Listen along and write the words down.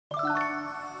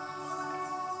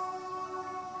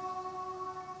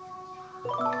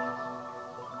Hello!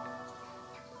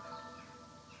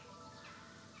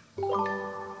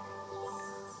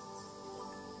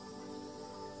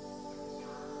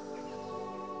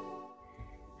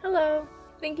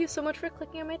 Thank you so much for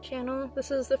clicking on my channel. This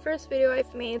is the first video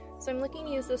I've made, so I'm looking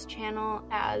to use this channel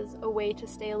as a way to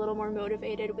stay a little more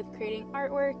motivated with creating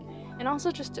artwork, and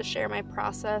also just to share my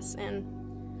process,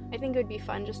 and I think it would be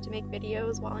fun just to make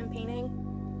videos while I'm painting.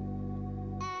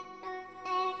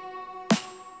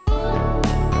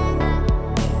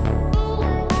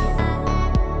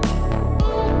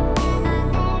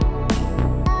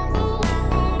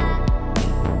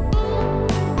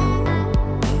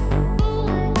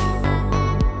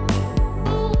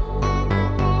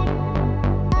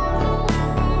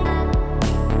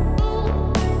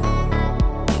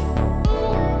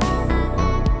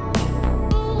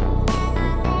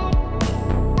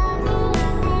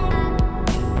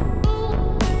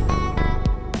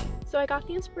 So I got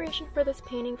the inspiration for this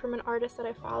painting from an artist that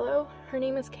I follow. Her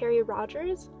name is Carrie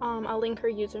Rogers. I'll link her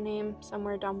username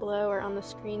somewhere down below or on the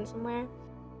screen somewhere.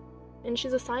 And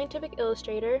she's a scientific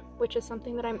illustrator, which is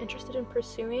something that I'm interested in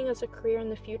pursuing as a career in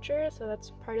the future, so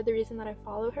that's part of the reason that I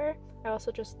follow her. I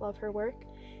also just love her work.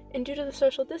 And due to the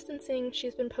social distancing,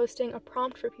 she's been posting a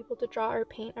prompt for people to draw or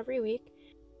paint every week.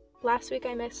 Last week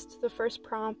I missed the first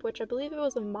prompt, which I believe it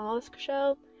was a mollusk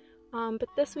shell. But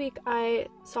this week I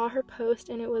saw her post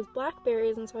and it was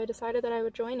blackberries, and so I decided that I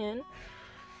would join in.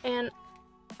 And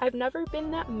I've never been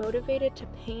that motivated to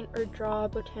paint or draw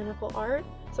botanical art,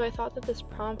 so I thought that this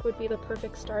prompt would be the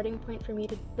perfect starting point for me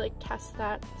to test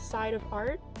that side of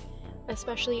art,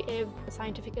 especially if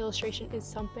scientific illustration is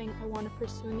something I want to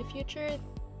pursue in the future.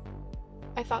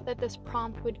 I thought that this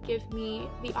prompt would give me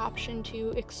the option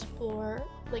to explore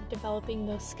developing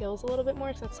those skills a little bit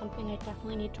more, so that's something I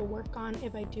definitely need to work on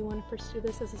if I do want to pursue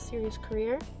this as a serious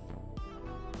career.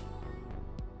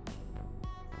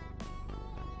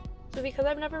 So because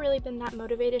I've never really been that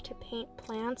motivated to paint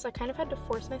plants, I kind of had to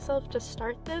force myself to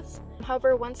start this.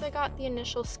 However, once I got the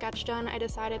initial sketch done, I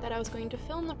decided that I was going to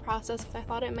film the process because I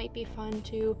thought it might be fun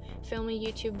to film a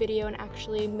YouTube video and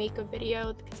actually make a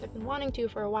video, because I've been wanting to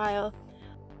for a while.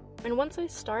 And once I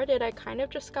started, I kind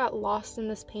of just got lost in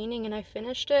this painting and I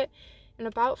finished it in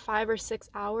about 5 or 6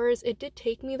 hours. It did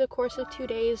take me the course of 2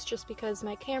 days just because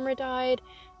my camera died,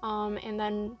 and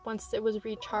then once it was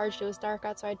recharged it was dark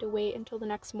out, so I had to wait until the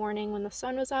next morning when the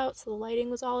sun was out so the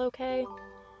lighting was all okay.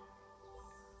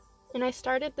 And I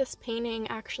started this painting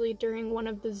actually during one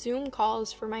of the Zoom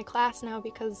calls for my class now,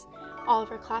 because all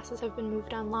of our classes have been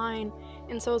moved online,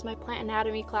 and so was my plant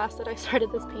anatomy class that I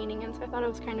started this painting in, so I thought it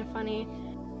was kind of funny.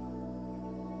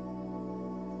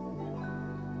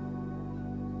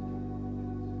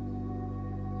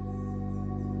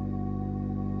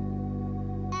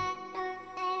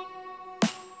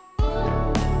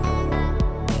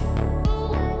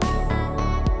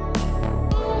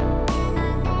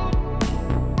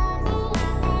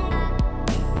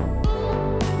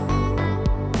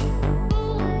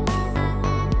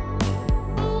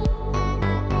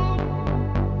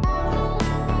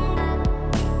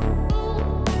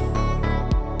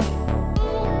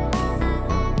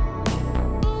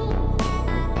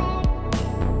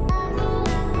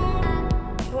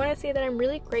 Say that I'm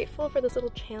really grateful for this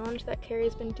little challenge that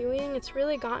Carrie's been doing. It's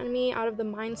really gotten me out of the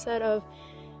mindset of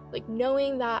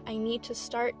knowing that I need to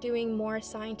start doing more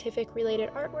scientific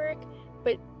related artwork,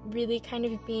 but really kind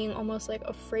of being almost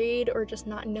afraid or just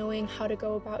not knowing how to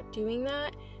go about doing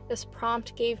that. This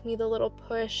prompt gave me the little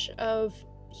push of,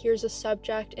 here's a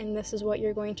subject and this is what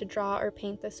you're going to draw or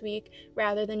paint this week,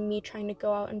 rather than me trying to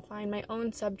go out and find my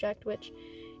own subject, which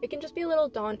it can just be a little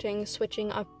daunting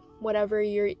switching up whatever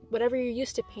you're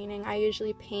used to painting. I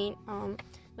usually paint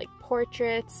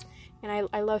portraits, and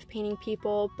I love painting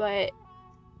people, but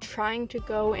trying to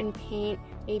go and paint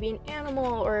maybe an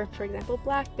animal or, for example,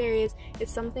 blackberries is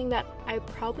something that I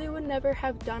probably would never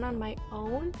have done on my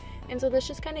own, and so this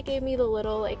just kind of gave me the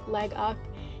little leg up,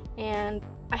 and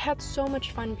I had so much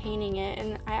fun painting it.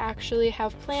 And I actually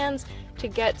have plans to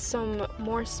get some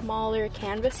more smaller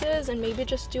canvases and maybe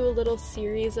just do a little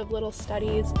series of little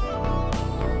studies.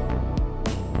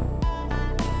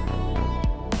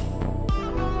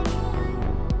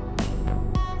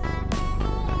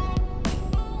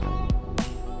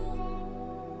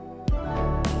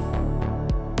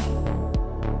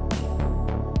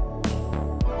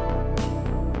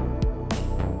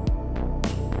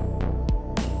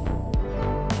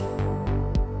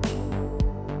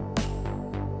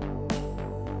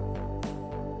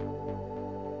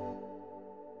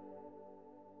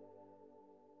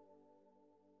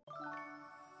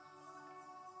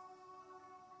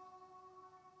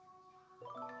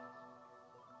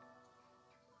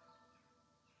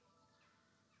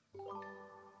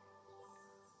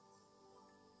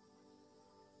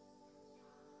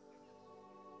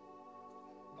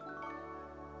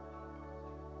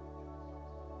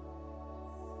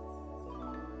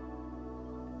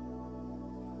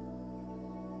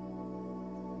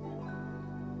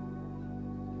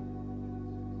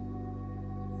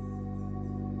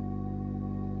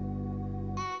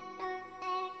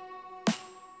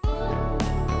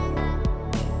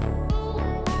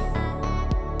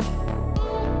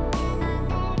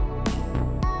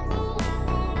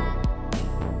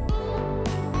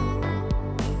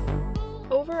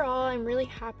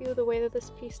 happy with the way that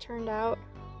this piece turned out.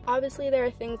 Obviously there are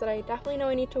things that I definitely know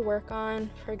I need to work on.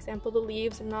 For example, the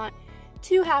leaves, I'm not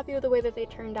too happy with the way that they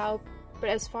turned out, but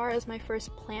as far as my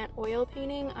first plant oil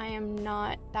painting, I am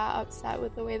not that upset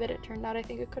with the way that it turned out. I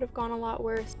think it could have gone a lot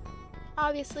worse.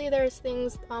 Obviously there's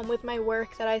things with my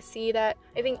work that I see that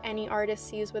I think any artist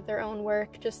sees with their own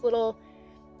work, just little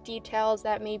details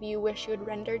that maybe you wish you had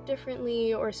rendered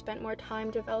differently or spent more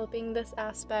time developing this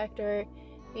aspect, or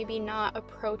maybe not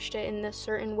approached it in this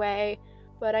certain way.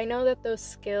 But I know that those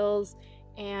skills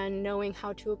and knowing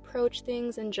how to approach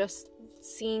things and just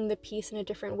seeing the piece in a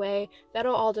different way,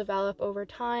 that'll all develop over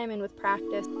time and with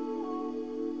practice.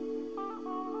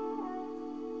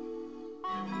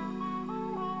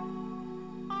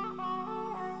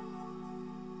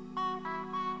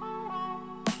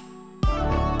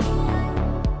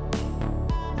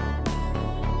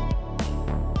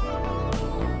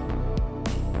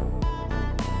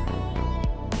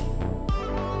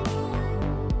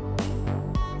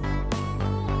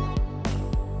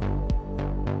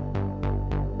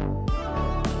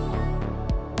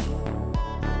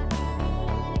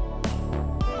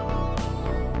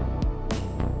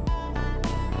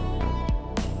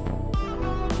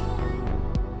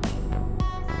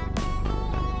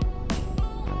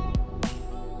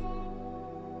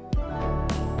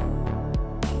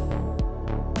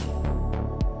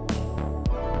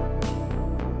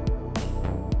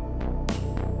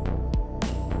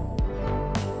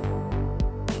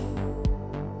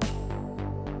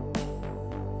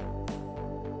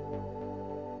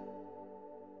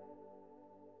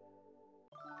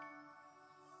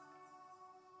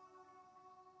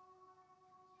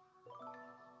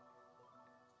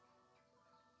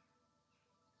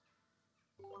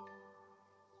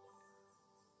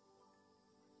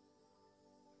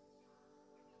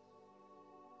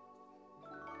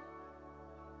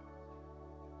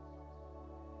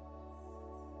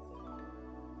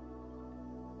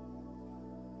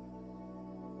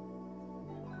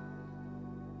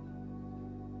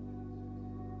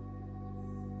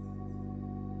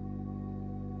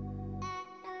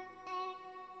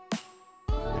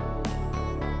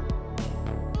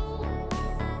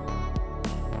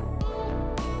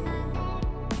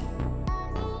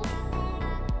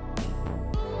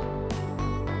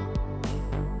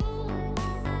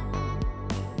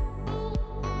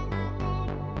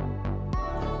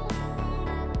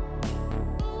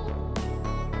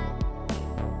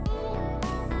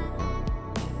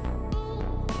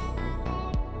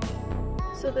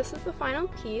 So this is the final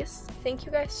piece. Thank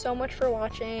you guys so much for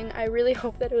watching. I really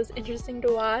hope that it was interesting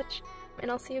to watch,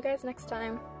 and I'll see you guys next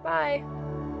time.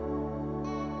 Bye!